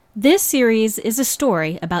This series is a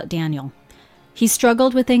story about Daniel. He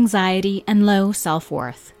struggled with anxiety and low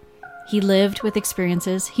self-worth. He lived with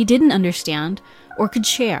experiences he didn't understand or could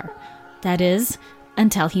share. That is,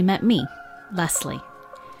 until he met me, Leslie.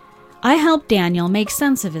 I helped Daniel make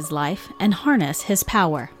sense of his life and harness his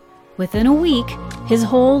power. Within a week, his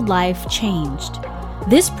whole life changed.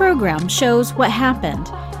 This program shows what happened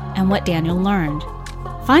and what Daniel learned.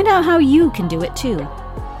 Find out how you can do it too.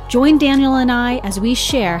 Join Daniel and I as we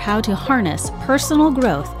share how to harness personal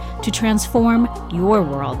growth to transform your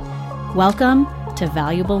world. Welcome to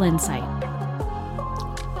Valuable Insight.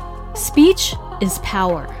 Speech is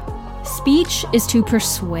power. Speech is to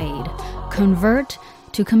persuade, convert,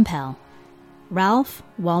 to compel. Ralph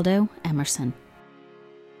Waldo Emerson.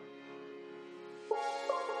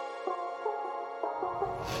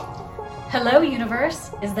 Hello,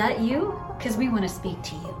 universe. Is that you? Because we want to speak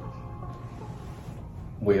to you.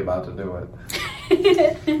 We about to do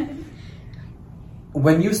it.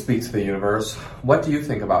 When you speak to the universe, what do you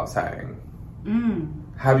think about saying?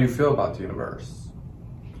 How do you feel about the universe?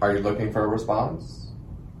 Are you looking for a response?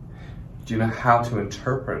 Do you know how to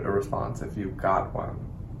interpret a response if you've got one?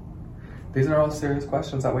 These are all serious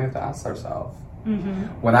questions that we have to ask ourselves.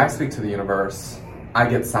 When I speak to the universe, I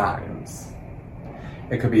get signs.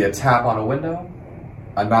 It could be a tap on a window,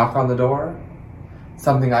 a knock on the door,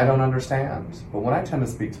 something I don't understand. But when I tend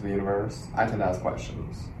to speak to the universe, I tend to ask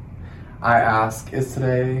questions. I ask, is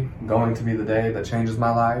today going to be the day that changes my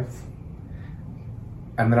life?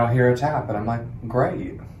 And then I'll hear a tap and I'm like,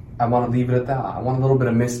 great. I want to leave it at that. I want a little bit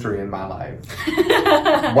of mystery in my life.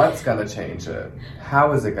 What's going to change it?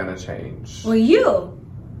 How is it going to change? Well, you.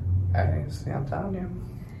 Hey, see, I'm telling you.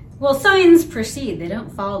 Well, signs precede, they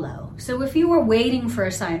don't follow. So if you were waiting for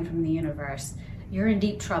a sign from the universe, you're in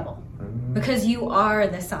deep trouble. Because you are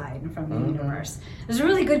the sign from the universe. It's a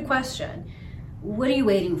really good question. What are you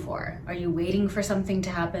waiting for? Are you waiting for something to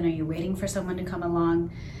happen? Are you waiting for someone to come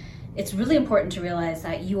along? It's really important to realize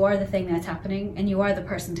that you are the thing that's happening and you are the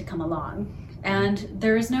person to come along. And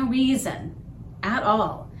there is no reason at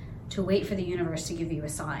all to wait for the universe to give you a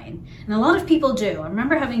sign. And a lot of people do. I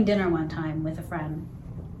remember having dinner one time with a friend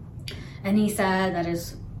and he said that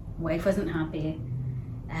his wife wasn't happy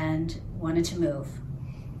and wanted to move.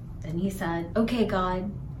 And he said, okay,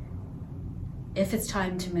 God, if it's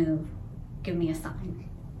time to move, give me a sign.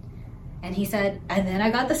 And he said, and then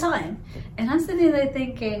I got the sign. And I'm sitting there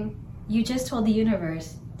thinking, you just told the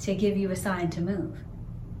universe to give you a sign to move.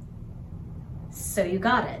 So you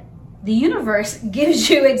got it. The universe gives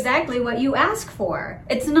you exactly what you ask for.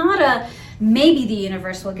 It's not a, maybe the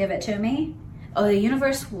universe will give it to me. Oh, the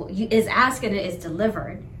universe is asked and it is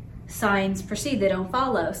delivered. Signs precede, they don't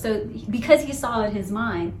follow. So because he saw in his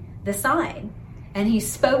mind the sign and he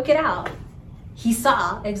spoke it out, he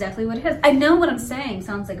saw exactly what it is. I know what I'm saying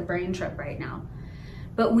sounds like a brain trip right now.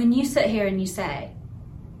 But when you sit here and you say,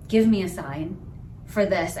 give me a sign for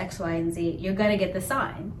this, X, Y, and Z, you're going to get the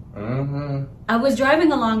sign. I was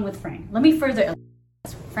driving along with Frank. Let me further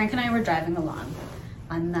illustrate. Frank and I were driving along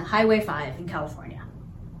on the Highway 5 in California.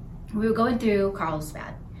 We were going through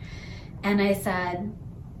Carlsbad. And I said,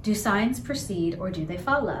 do signs precede or do they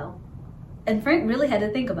follow? And Frank really had to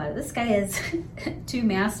think about it. This guy has two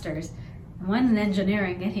masters, one in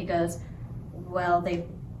engineering, and he goes, well, they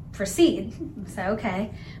precede. So, okay.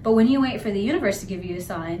 But when you wait for the universe to give you a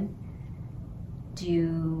sign, do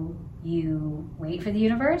you wait for the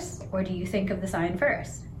universe or do you think of the sign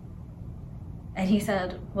first? And he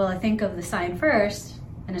said, well, I think of the sign first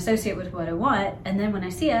and associate with what I want, and then when I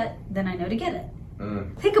see it, then I know to get it.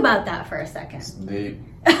 Think about that for a second. It's deep.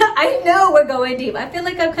 I know we're going deep. I feel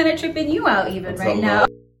like I'm kind of tripping you out even right now.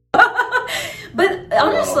 But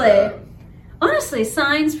honestly,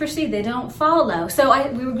 signs precede, they don't follow.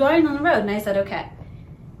 So we were going on the road and I said, okay,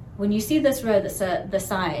 when you see this road, the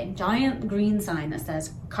sign, giant green sign that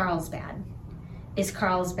says Carlsbad, is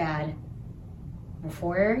Carlsbad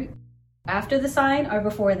after the sign or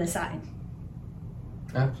before the sign?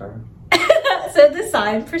 After. So the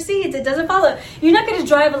sign precedes, it doesn't follow. You're not going to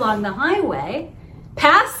drive along the highway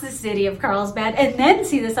past the city of Carlsbad and then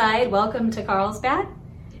see the sign, welcome to Carlsbad.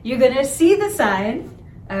 You're going to see the sign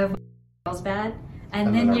of Carlsbad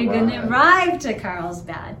and then you're going to arrive to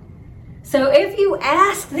Carlsbad. So if you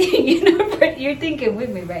ask the universe, you're thinking with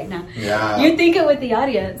me right now. Yeah. You're thinking with the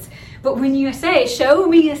audience. But when you say, show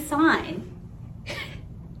me a sign,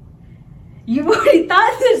 you've already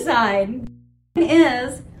thought the sign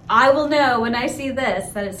is, I will know when I see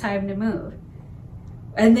this that it's time to move.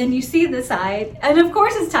 And then you see the sign, and of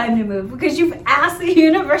course it's time to move because you've asked the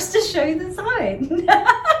universe to show you the sign.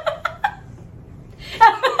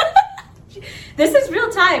 This is real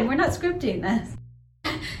time. We're not scripting this.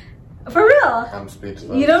 real. I'm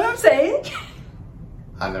speechless. You know what I'm saying?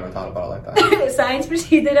 I never thought about it like that. Signs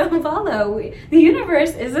proceed, they don't follow. The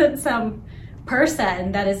universe isn't some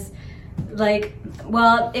person that is like,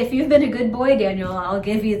 well, if you've been a good boy, Daniel, I'll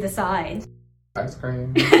give you the signs. Ice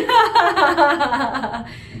cream.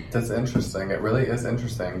 That's interesting. It really is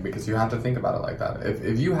interesting because you have to think about it like that.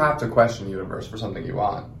 If you have to question the universe for something you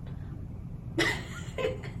want,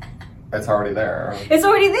 it's already there. It's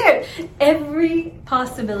already there. Every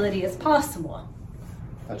possibility is possible.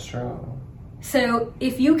 That's true. So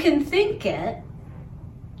if you can think it,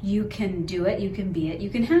 you can do it, you can be it, you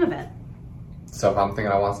can have it. So if I'm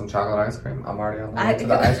thinking I want some chocolate ice cream, I'm already on the way to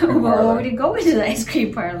the ice cream We're parlor. already going to the ice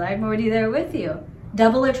cream parlor. I'm already there with you.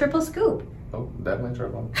 Double or triple scoop. Oh, definitely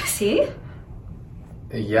triple. See?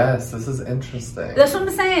 Yes, this is interesting. That's what I'm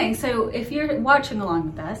saying. So if you're watching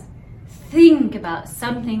along with us, think about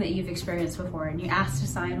something that you've experienced before and you asked a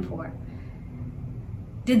sign for.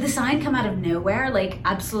 Did the sign come out of nowhere? Like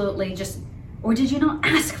absolutely just, or did you not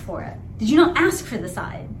ask for it? Did you not ask for the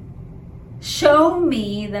sign? Show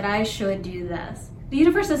me that I should do this. The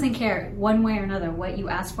universe doesn't care one way or another what you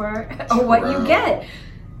ask for or what you get.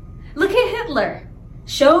 Look at Hitler.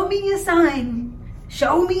 Show me a sign.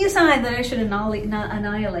 Show me a sign that I should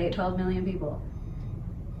annihilate 12 million people.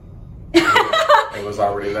 It was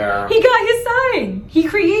already there. He got his sign. He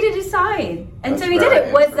created his sign. And That's so he did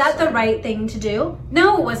it. very Was that the interesting. right thing to do?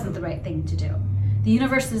 No, it wasn't the right thing to do. The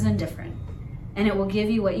universe is indifferent. And it will give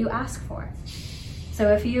you what you ask for.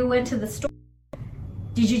 So if you went to the store,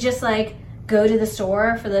 did you just like go to the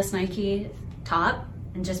store for this Nike top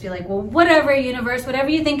and just be like, well, whatever, universe, whatever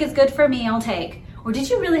you think is good for me, I'll take? Or did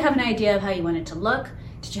you really have an idea of how you wanted to look?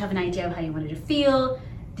 Did you have an idea of how you wanted to feel?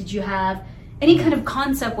 Did you have any kind of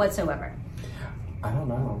concept whatsoever? I don't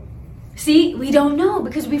know. See, we don't know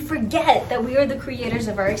because we forget that we are the creators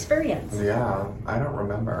of our experience. Yeah, I don't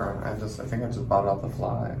remember. I think I just bought it off the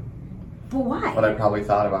fly. But why? But I probably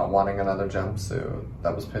thought about wanting another jumpsuit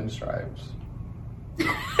that was pinstripes.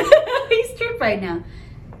 He's tripped right now.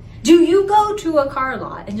 Do you go to a car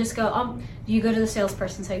lot and just go, do you go to the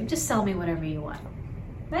salesperson and say, just sell me whatever you want?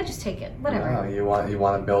 I just take it, whatever. No, you want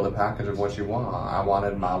to build a package of what you want. I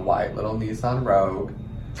wanted my white little Nissan Rogue,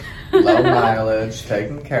 low mileage,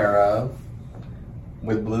 taken care of,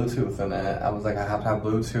 with Bluetooth in it. I was like, I have to have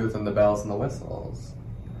Bluetooth and the bells and the whistles.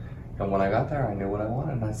 And when I got there, I knew what I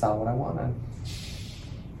wanted and I saw what I wanted.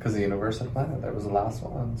 Because the universe had planned it. There was the last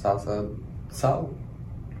one. So I said, so.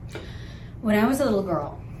 When I was a little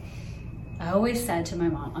girl, I always said to my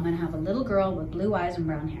mom, I'm going to have a little girl with blue eyes and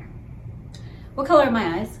brown hair. What color are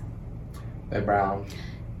my eyes? They're brown.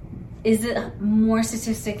 Is it more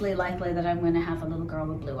statistically likely that I'm going to have a little girl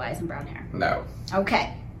with blue eyes and brown hair? No.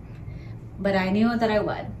 Okay. But I knew that I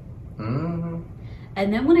would. Mm-hmm.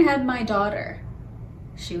 And then when I had my daughter,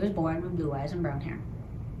 she was born with blue eyes and brown hair.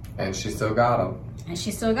 And she still got them. And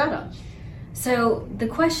she still got them. So the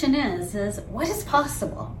question is what is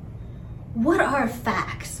possible? What are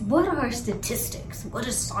facts? What are statistics? What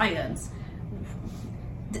is science?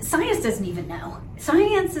 Science doesn't even know.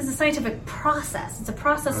 Science is a scientific process. It's a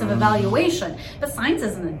process of evaluation. But science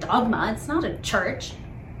isn't a dogma. It's not a church.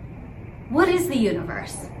 What is the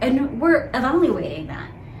universe? And we're evaluating that.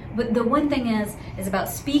 But the one thing is about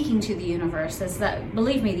speaking to the universe is that,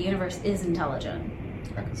 believe me, the universe is intelligent.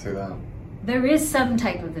 I can see that. There is some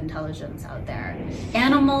type of intelligence out there.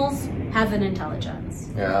 Animals have an intelligence.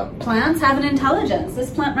 Yeah. Plants have an intelligence. This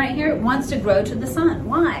plant right here wants to grow to the sun.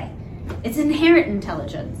 Why? It's inherent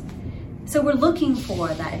intelligence. So we're looking for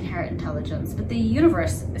that inherent intelligence. But the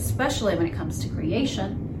universe, especially when it comes to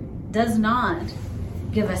creation, does not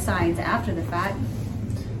give us signs after the fact.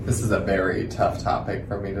 This is a very tough topic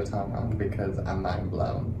for me to talk on because I'm mind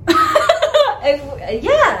blown.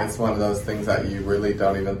 Yeah. It's one of those things that you really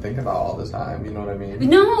don't even think about all the time. You know what I mean?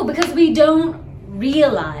 No, because we don't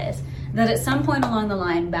realize that at some point along the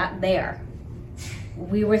line back there,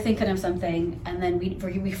 we were thinking of something and then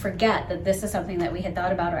we forget that this is something that we had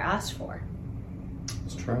thought about or asked for.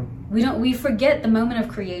 It's true. We forget the moment of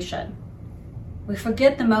creation. We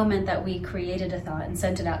forget the moment that we created a thought and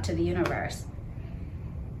sent it out to the universe.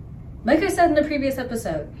 Like I said in the previous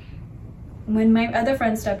episode, when my other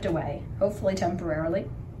friend stepped away, hopefully temporarily,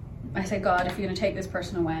 I said, God, if you're going to take this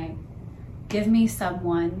person away, give me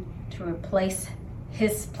someone to replace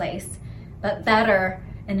his place, but better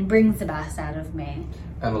and brings the best out of me.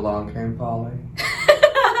 And along came Polly.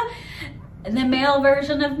 The male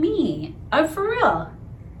version of me. Oh, for real.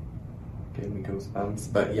 Gave me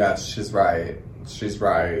goosebumps. But yes, she's right. She's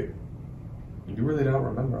right. You really don't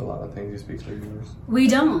remember a lot of things you speak to yours. We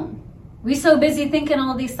don't. We so busy thinking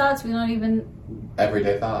all these thoughts, we don't even...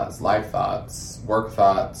 Everyday thoughts, life thoughts, work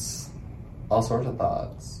thoughts, All sorts of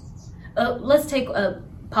thoughts. Let's take a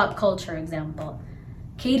pop culture example.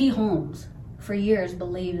 Katie Holmes, for years,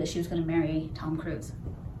 believed that she was going to marry Tom Cruise.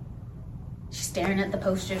 She's staring at the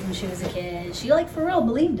posters when she was a kid. She, like, for real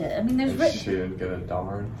believed it. I mean, there's written. She didn't get a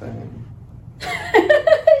darn thing.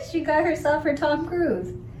 She got herself for Tom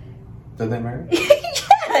Cruise. Did they marry?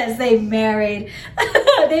 Yes, they married.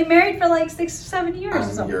 They married for like 6 or 7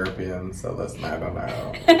 years. I'm European, so listen, I don't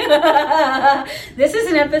know. This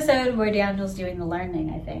is an episode where Daniel's doing the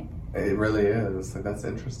learning, I think. It really is. Like, that's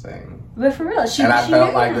interesting. But for real, I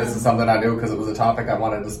felt like this is something I knew because it was a topic I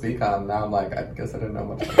wanted to speak on. Now I'm like, I guess I didn't know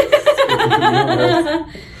much about it.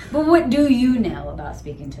 But what do you know about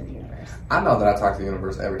speaking to the universe? I know that I talk to the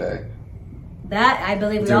universe every day. That, I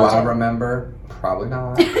believe do I remember? Probably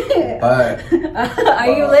not. But are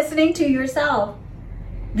you listening to yourself?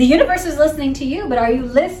 The universe is listening to you, but are you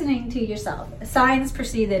listening to yourself? Signs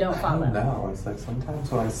proceed, they don't follow. No, it's like sometimes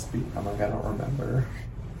when I speak, I'm like, I don't remember.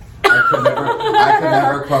 I could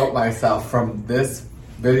never quote myself from this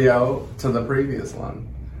video to the previous one.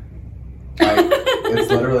 Like, it's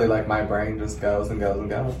literally like my brain just goes and goes and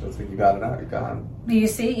goes. It's like, you got it out, you're gone. You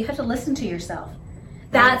see, you have to listen to yourself.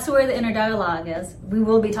 That's where the inner dialogue is. We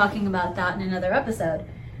will be talking about that in another episode.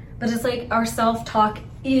 But it's like our self-talk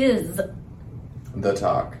is the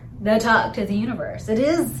talk. The talk to the universe. It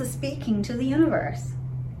is the speaking to the universe.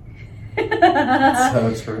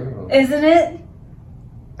 So true. Isn't it?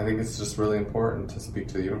 I think it's just really important to speak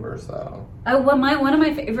to the universe, though. One of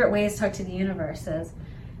my favorite ways to talk to the universe is,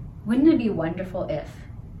 wouldn't it be wonderful if?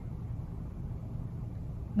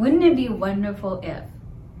 Wouldn't it be wonderful if?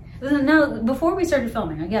 Now, before we started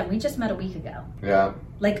filming, again, we just met a week ago. Yeah.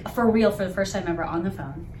 Like, for real, for the first time ever on the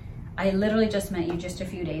phone. I literally just met you just a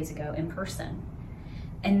few days ago in person.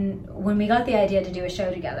 And when we got the idea to do a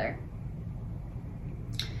show together,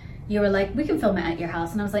 you were like, we can film it at your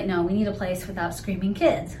house. And I was like, no, we need a place without screaming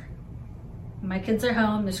kids. My kids are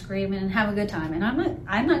home, they're screaming and have a good time. And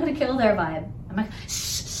I'm not going to kill their vibe. I'm like,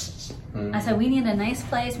 shh, shh, shh. I said, we need a nice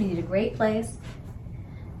place. We need a great place.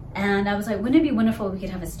 And I was like, wouldn't it be wonderful if we could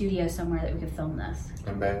have a studio somewhere that we could film this?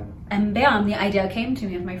 And bam, the idea came to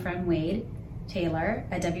me with my friend Wade Taylor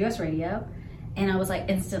at WS Radio. And I was like,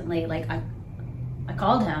 instantly, like, I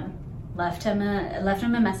called him, left him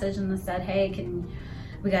a message and said, hey,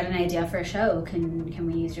 we got an idea for a show. Can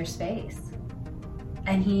we use your space?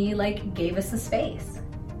 And he, like, gave us the space.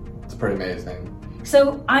 It's pretty amazing.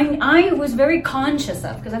 So I was very conscious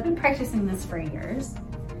of, because I've been practicing this for years,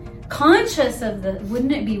 conscious of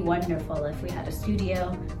wouldn't it be wonderful if we had a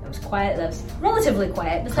studio that was quiet, that was relatively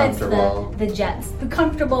quiet, besides the jets, the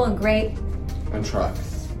comfortable and great. And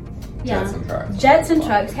trucks. Yeah. Jets and trucks. Jets and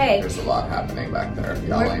trucks, hey. There's a lot happening back there. If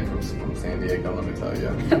y'all ain't from San Diego, let me tell you.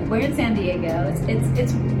 We're in San Diego.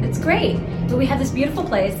 It's great. But we have this beautiful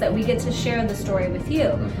place that we get to share the story with you.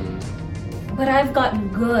 Mm-hmm. But I've gotten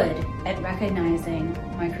good at recognizing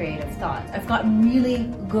my creative thoughts. I've gotten really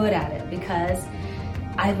good at it because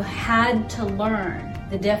I've had to learn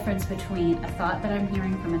the difference between a thought that I'm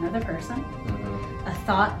hearing from another person, a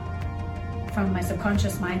thought from my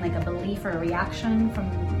subconscious mind, like a belief or a reaction from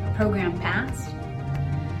a program past.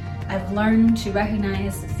 I've learned to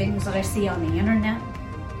recognize things that I see on the internet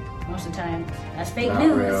most of the time as fake Not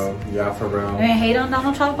news. Real. Yeah, for real. I mean, hate on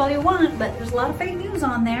Donald Trump all you want, but there's a lot of fake news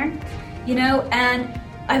on there, you know, and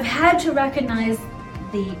I've had to recognize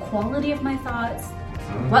the quality of my thoughts,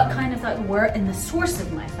 what kind of thoughts were, and the source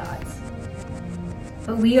of my thoughts.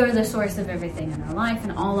 But we are the source of everything in our life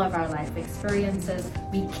and all of our life experiences.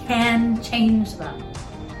 We can change them.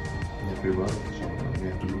 You have to be willing to change them. You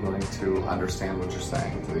have to be willing to understand what you're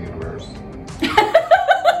saying to the universe.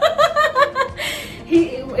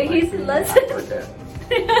 He's listening.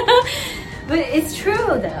 But it's true,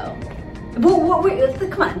 though. But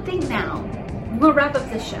come on, think now. We'll wrap up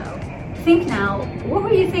this show. Think now. What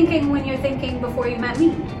were you thinking when you're thinking before you met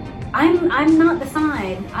me? I'm not the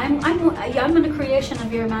sign. I'm in a creation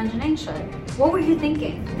of your imagination. What were you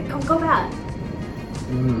thinking? Go back.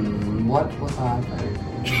 What was I thinking?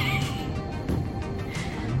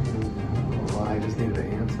 I just need the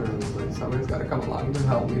answer. Like, somebody's got to come along and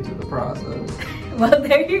help me through the process. Well,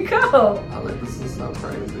 there you go. I'm like, this is so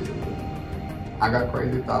crazy. I got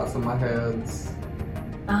crazy thoughts in my head.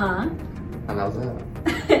 And that was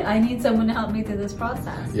it. I need someone to help me through this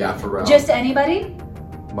process. Yeah, for real. Just anybody?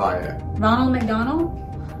 Buy it. Ronald McDonald?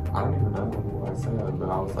 I don't even know what I said, but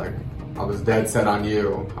I was dead set on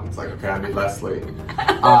you. I was like, okay, I need Leslie.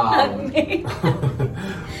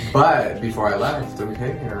 But before I left and we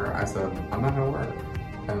came here, I said, I'm not gonna work.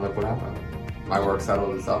 And look what happened. My work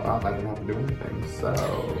settled itself out and I didn't have to do anything, so.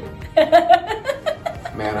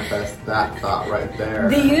 manifest that thought right there.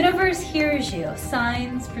 The universe hears you.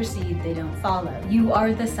 Signs proceed, they don't follow. You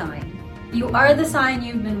are the sign. You are the sign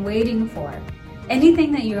you've been waiting for.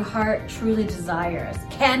 Anything that your heart truly desires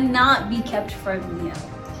cannot be kept from you.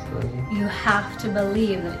 You have to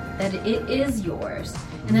believe that it is yours,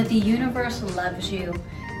 and that the universe loves you,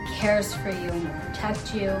 cares for you, and will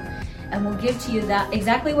protect you, and will give to you that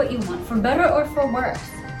exactly what you want, for better or for worse.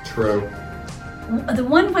 True. The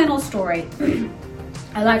one final story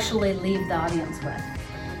I'll actually leave the audience with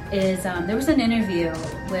is there was an interview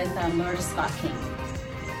with Loretta Scott King.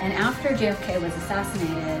 And after JFK was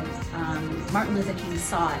assassinated, Martin Luther King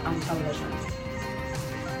saw it on television.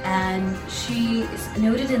 And she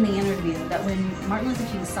noted in the interview that when Martin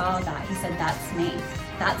Luther King saw that, he said, "That's me.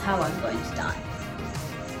 That's how I'm going to die."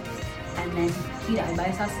 And then he died by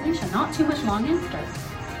assassination, not too much long after.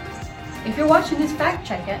 If you're watching this, fact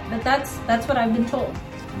check it, but that's what I've been told.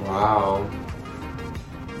 Wow.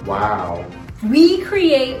 Wow. We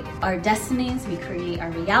create our destinies, we create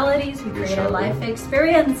our realities, we create our life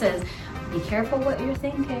experiences. Be careful what you're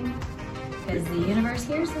thinking, because the universe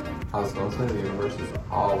hears it. I was going to say the universe is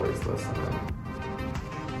always listening.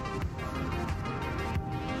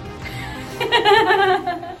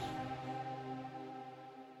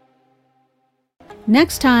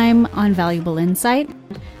 Next time on Valuable Insight.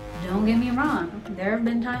 Don't get me wrong, there have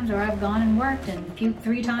been times where I've gone and worked and puked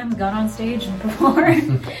 3 times, got on stage and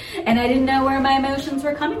performed, and I didn't know where my emotions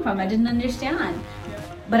were coming from. I didn't understand.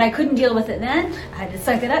 But I couldn't deal with it then. I had to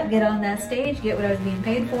suck it up, get on that stage, get what I was being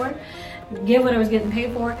paid for, give what I was getting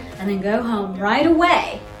paid for, and then go home right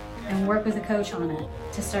away and work with a coach on it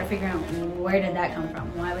to start figuring out, where did that come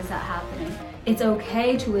from? Why was that happening? It's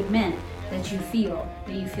okay to admit that you feel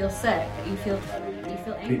sick, that you feel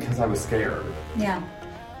angry. Because I was scared. Yeah.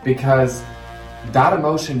 Because that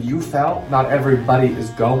emotion you felt, not everybody is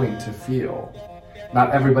going to feel.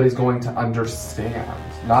 Not everybody's going to understand.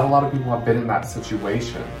 Not a lot of people have been in that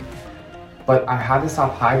situation. But I had to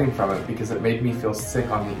stop hiding from it because it made me feel sick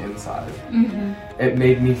on the inside. Mm-hmm. It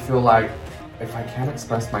made me feel like, if I can't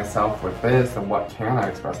express myself with this, then what can I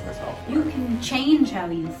express myself with? You can change how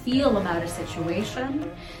you feel about a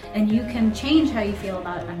situation, and you can change how you feel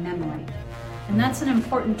about a memory. And that's an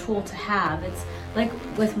important tool to have. It's like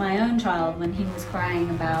with my own child when he was crying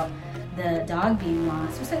about the dog being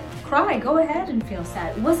lost. We said, cry, go ahead and feel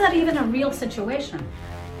sad. Was that even a real situation?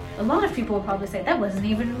 A lot of people will probably say, that wasn't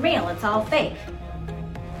even real, it's all fake.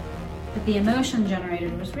 But the emotion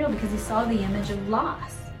generated was real because he saw the image of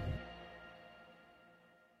loss.